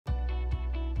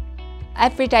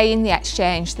Every day in the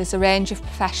exchange there's a range of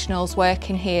professionals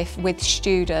working here with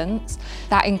students.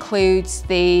 That includes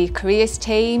the careers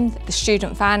team, the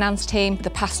student finance team, the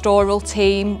pastoral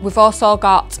team. We've also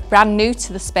got, brand new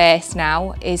to the space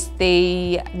now, is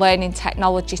the learning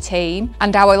technology team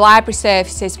and our library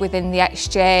services within the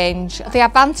exchange. The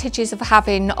advantages of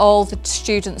having all the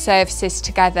student services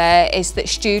together is that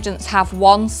students have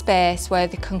one space where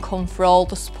they can come for all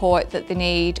the support that they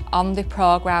need on the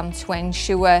programme to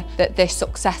ensure that they're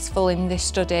successful in their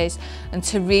studies and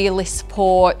to really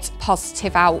support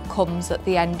positive outcomes at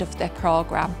the end of their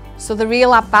programme. So the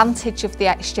real advantage of the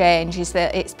exchange is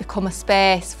that it's become a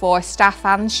space for staff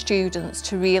and students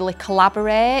to really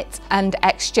collaborate and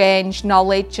exchange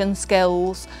knowledge and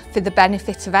skills for the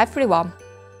benefit of everyone.